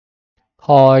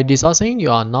Hi, this is Asing.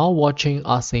 You are now watching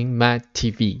Asing Math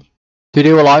TV.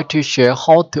 Today, we'd like to share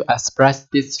how to express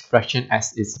this fraction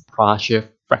as its partial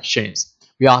fractions.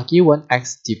 We are given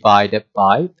x divided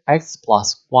by x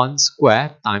plus 1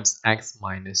 squared times x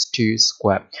minus 2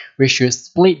 squared. We should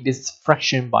split this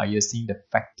fraction by using the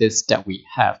factors that we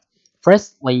have.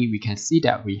 Firstly, we can see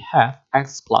that we have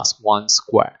x plus 1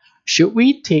 squared. Should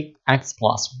we take x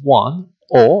plus 1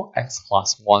 or x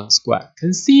plus 1 squared?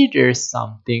 Consider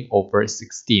something over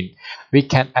 16. We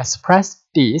can express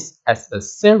this as a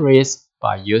series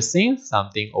by using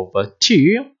something over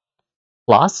 2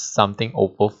 plus something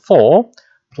over 4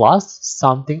 plus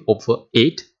something over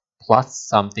 8 plus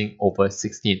something over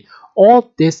 16.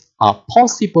 All these are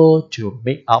possible to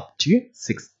make up to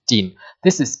 16.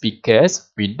 This is because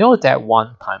we know that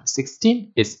 1 times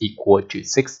 16 is equal to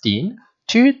 16,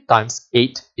 2 times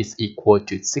 8 is equal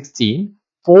to 16,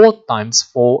 4 times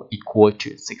 4 equal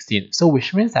to 16. So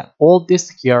which means that all these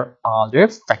here are the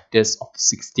factors of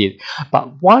 16.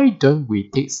 But why don't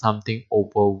we take something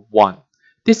over 1?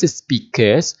 This is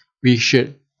because we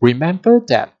should remember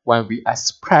that when we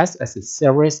express as a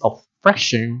series of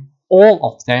fractions,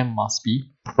 all of them must be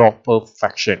proper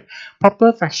fraction.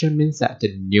 Proper fraction means that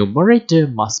the numerator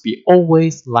must be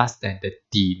always less than the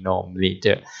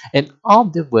denominator. In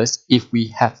other words, if we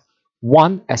have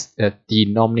 1 as the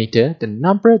denominator, the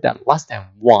number that less than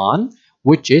 1,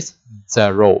 which is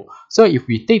 0. So if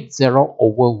we take 0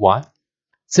 over 1,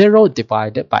 0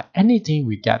 divided by anything,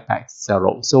 we get back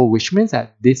 0. So which means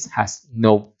that this has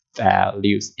no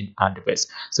values in other words.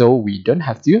 So we don't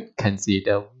have to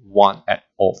consider 1 at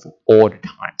all for all the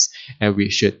times. And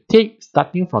we should take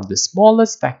starting from the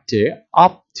smallest factor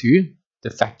up to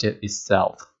the factor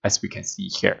itself, as we can see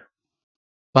here.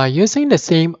 By using the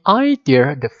same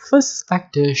idea, the first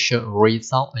factor should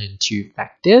result in two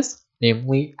factors,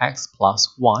 namely x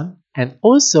plus 1 and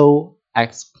also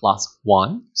x plus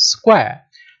 1 squared.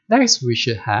 Next, we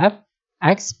should have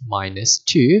x minus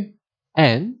 2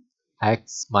 and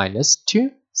x minus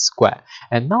 2 squared.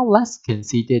 And now let's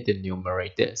consider the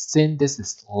numerator. Since this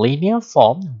is linear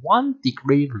form, 1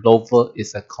 degree lower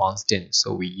is a constant.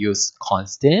 So we use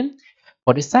constant.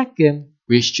 For the second,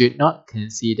 we should not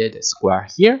consider the square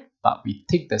here, but we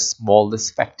take the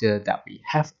smallest factor that we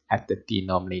have at the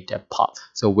denominator part,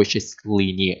 so which is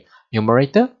linear.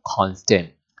 Numerator,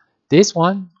 constant. This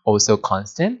one also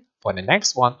constant. For the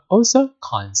next one, also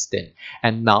constant.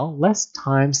 And now let's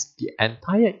times the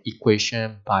entire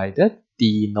equation by the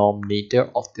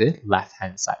denominator of the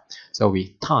left-hand side. So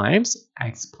we times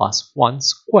x plus 1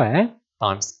 squared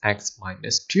times x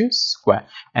minus 2 squared.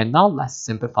 And now let's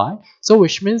simplify. So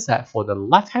which means that for the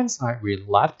left-hand side, we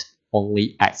left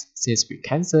only x. Since we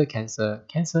cancel,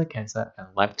 and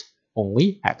left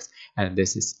only x. And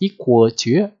this is equal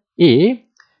to a.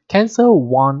 Cancel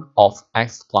 1 of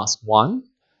x plus 1.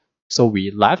 So we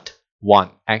left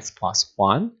 1 x plus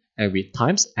 1 and we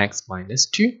times x minus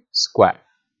 2 squared.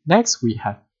 Next we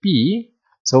have b.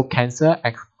 So cancel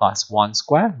x plus 1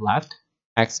 squared, left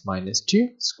x minus 2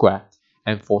 squared.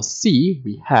 And for c,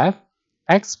 we have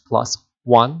x plus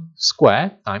 1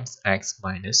 squared times x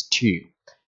minus 2.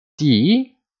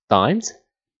 d times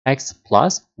x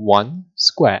plus 1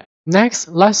 squared. Next,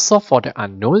 let's solve for the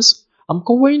unknowns. I'm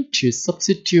going to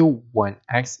substitute when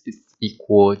x is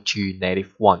equal to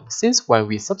 -1. Since when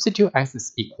we substitute x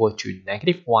is equal to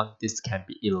 -1, this can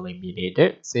be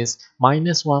eliminated since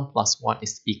 -1 plus 1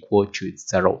 is equal to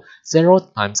 0. 0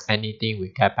 times anything, we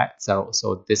get back 0.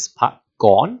 So this part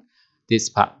gone, this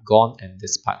part gone, and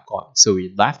this part gone. So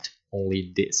we left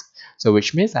only this. So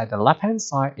which means that the left-hand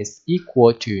side is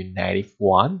equal to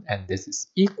 -1 and this is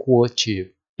equal to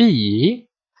b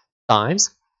times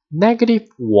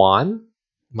 -1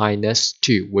 minus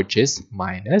 2, which is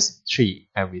minus 3,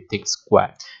 and we take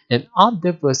square. In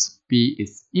other words, b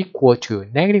is equal to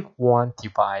 -1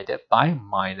 divided by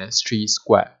minus 3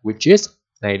 square, which is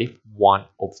 -1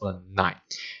 over 9.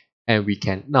 And we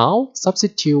can now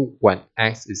substitute when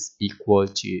x is equal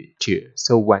to 2.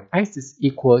 So when x is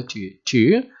equal to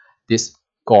 2, this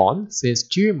gone, since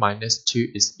 2 minus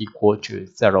 2 is equal to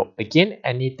 0. Again,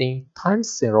 anything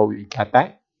times 0, we get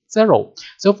back 0.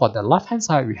 So for the left hand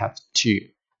side, we have 2.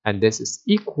 And this is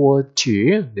equal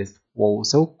to, this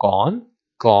also gone,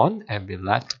 and we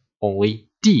left only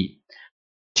d.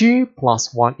 2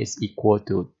 plus 1 is equal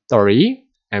to 3.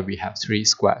 And we have 3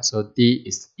 squared. So d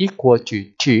is equal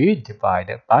to 2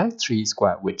 divided by 3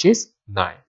 squared, which is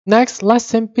 9. Next, let's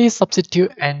simply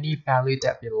substitute any value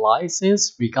that we like.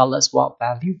 Since regardless what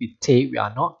value we take, we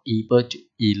are not able to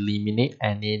eliminate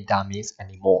any dummies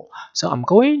anymore. So I'm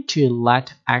going to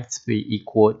let x be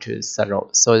equal to 0.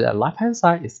 So the left hand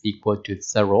side is equal to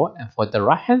 0. And for the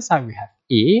right hand side, we have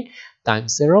a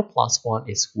times 0 plus 1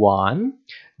 is 1.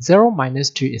 0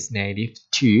 minus 2 is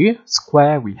 -2.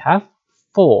 Square, we have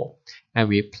 4. And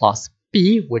we plus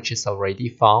b, which is already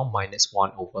found, minus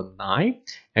 1 over 9.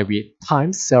 And we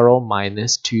times 0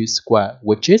 minus 2 squared,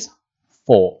 which is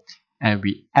 4. And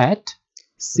we add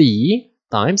c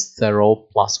times 0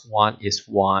 plus 1 is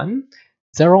 1.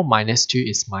 0 minus 2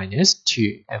 is minus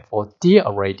 2. And for d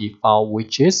already found,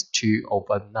 which is 2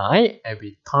 over 9. And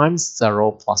we times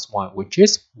 0 plus 1, which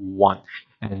is 1.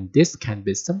 And this can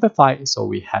be simplified. So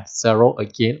we have 0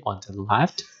 again on the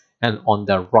left. And on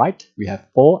the right, we have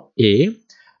 4a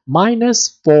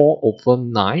minus 4 over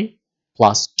 9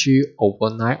 plus 2 over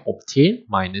 9 obtained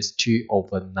minus 2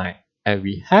 over 9. And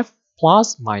we have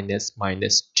plus minus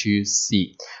minus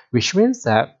 2c, which means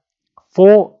that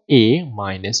 4a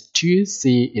minus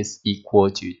 2c is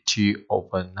equal to 2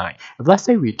 over 9. If let's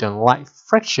say we don't like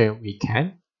fraction, we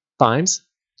can times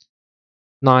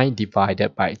 9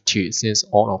 divided by 2, since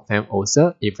all of them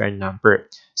also even number.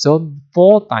 So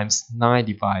 4 times 9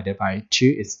 divided by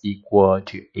 2 is equal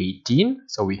to 18.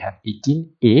 So we have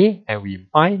 18a, and we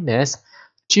minus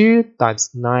 2 times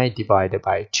 9 divided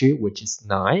by 2, which is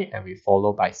 9, and we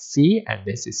follow by c, and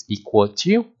this is equal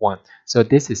to 1. So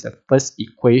this is the first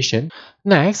equation.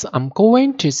 Next, I'm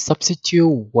going to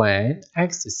substitute when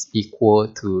x is equal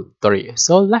to 3.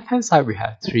 So left hand side we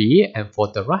have 3, and for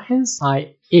the right hand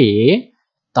side, a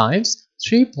times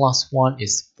 3 plus 1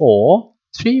 is 4.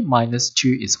 3 minus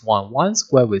 2 is 1. 1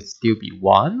 squared will still be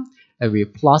 1. And we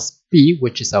plus b,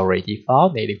 which is already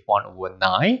found, -1 over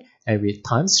 9. And we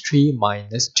times 3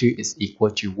 minus 2 is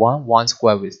equal to 1. 1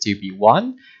 squared will still be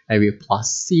 1. And we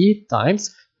plus c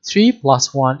times 3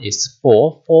 plus 1 is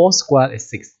 4. 4 squared is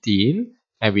 16.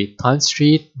 And we times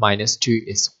 3 minus 2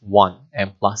 is 1.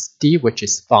 And plus d, which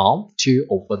is found, 2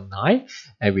 over 9.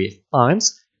 And we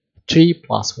times 3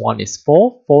 plus 1 is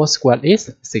 4. 4 squared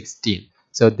is 16.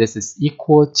 So this is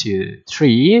equal to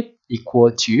 3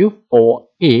 equal to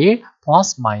 4a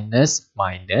plus minus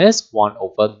minus 1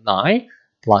 over 9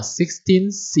 plus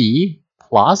 16c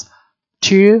plus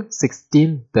 2,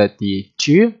 16,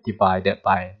 32 divided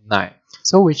by 9.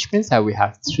 So which means that we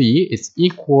have 3 is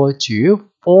equal to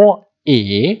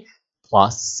 4a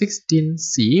plus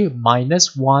 16c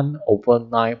minus 1 over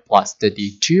 9 plus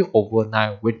 32 over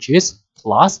 9, which is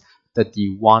plus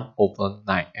 31 over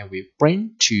 9, and we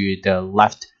bring to the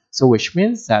left. So which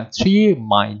means that 3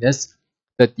 minus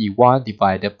 31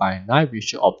 divided by 9, we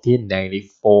should obtain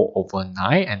 -4 over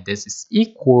 9, and this is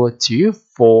equal to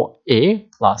 4a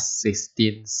plus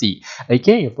 16c.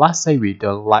 Again, if let's say we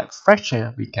don't like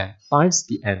fraction, we can times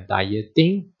the entire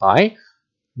thing by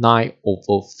 9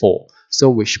 over 4. So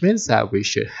which means that we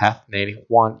should have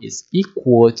 -1 is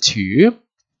equal to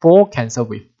 4 cancel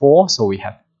with 4, so we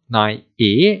have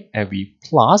 9a, and we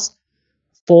plus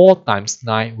 4 times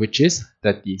 9, which is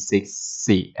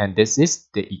 36c, and this is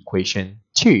the equation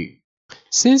 2.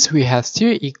 Since we have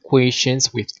two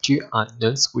equations with two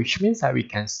unknowns, which means that we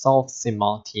can solve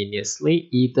simultaneously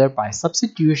either by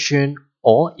substitution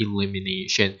or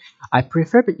elimination. I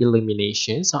prefer the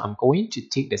elimination, so I'm going to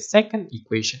take the second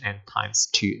equation and times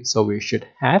 2. So we should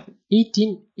have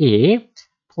 18a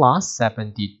plus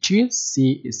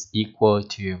 72c is equal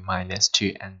to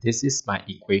 -2, and this is my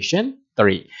equation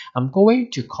 3. I'm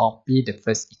going to copy the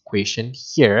first equation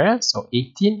here. So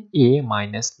 18a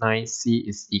minus 9c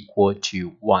is equal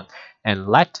to 1. And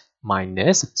let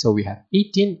minus, so we have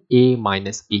 18a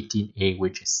minus 18a,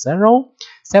 which is 0.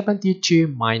 72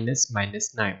 minus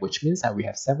 9, which means that we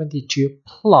have 72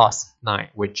 plus 9,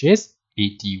 which is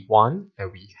 81,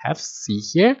 and we have c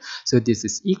here. So this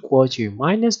is equal to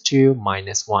 -2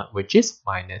 minus 1, which is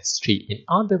 -3. In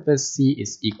other words, c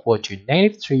is equal to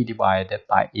 -3 divided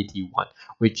by 81,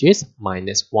 which is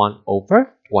 -1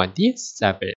 over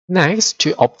 27. Next,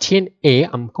 to obtain a,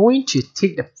 I'm going to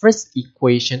take the first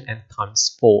equation and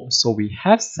times 4. So we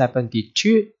have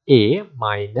 72a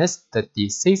minus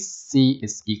 36c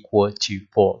is equal to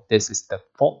 4. This is the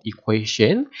fourth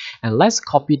equation. And let's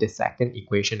copy the second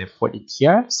equation and put it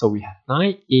here. So we have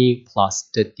 9a plus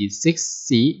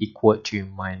 36c equal to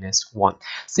 -1.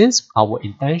 Since our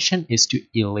intention is to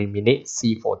eliminate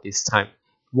c for this time,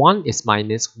 1 is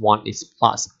minus, 1 is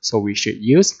plus. So we should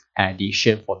use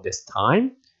addition for this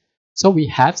time. So we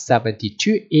have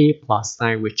 72a plus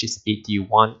 9, which is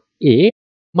 81a,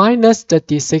 minus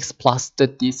 36 plus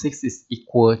 36 is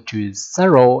equal to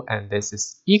 0, and this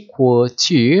is equal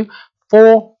to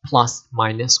 4 plus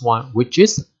minus 1, which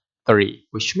is 3,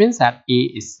 which means that a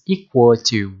is equal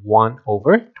to 1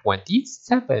 over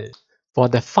 27. For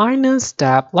the final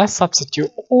step, let's substitute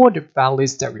all the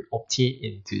values that we obtained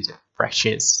into the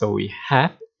fractions. So we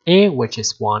have a, which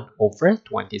is 1 over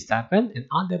 27. In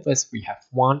other words, we have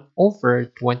 1 over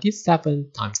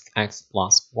 27 times x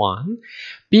plus 1.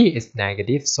 B is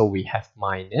negative, so we have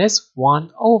minus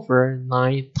 1 over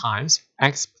 9 times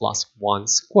x plus 1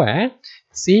 squared.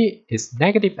 C is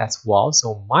negative as well,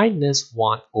 so minus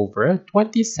 1 over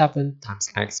 27 times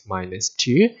x minus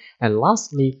 2. And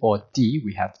lastly, for D,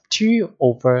 we have 2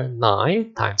 over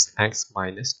 9 times x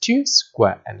minus 2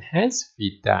 squared, and hence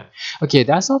we done. Okay,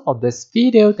 that's all for this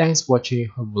video. Thanks for watching.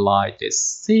 Hope you like this.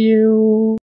 See you.